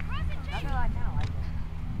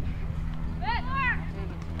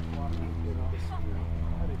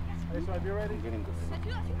 Hey, so if you're ready, getting this.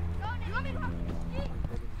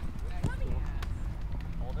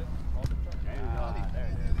 Hold it. There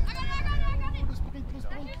it is. I got it.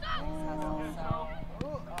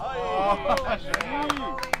 Oh,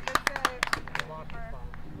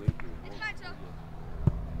 It's fine, Joe.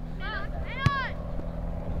 Now, hang on.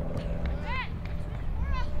 Ben.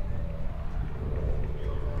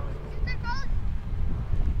 Get there, fellas.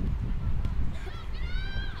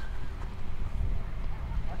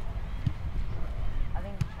 I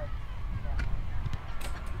think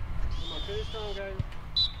strong, guys.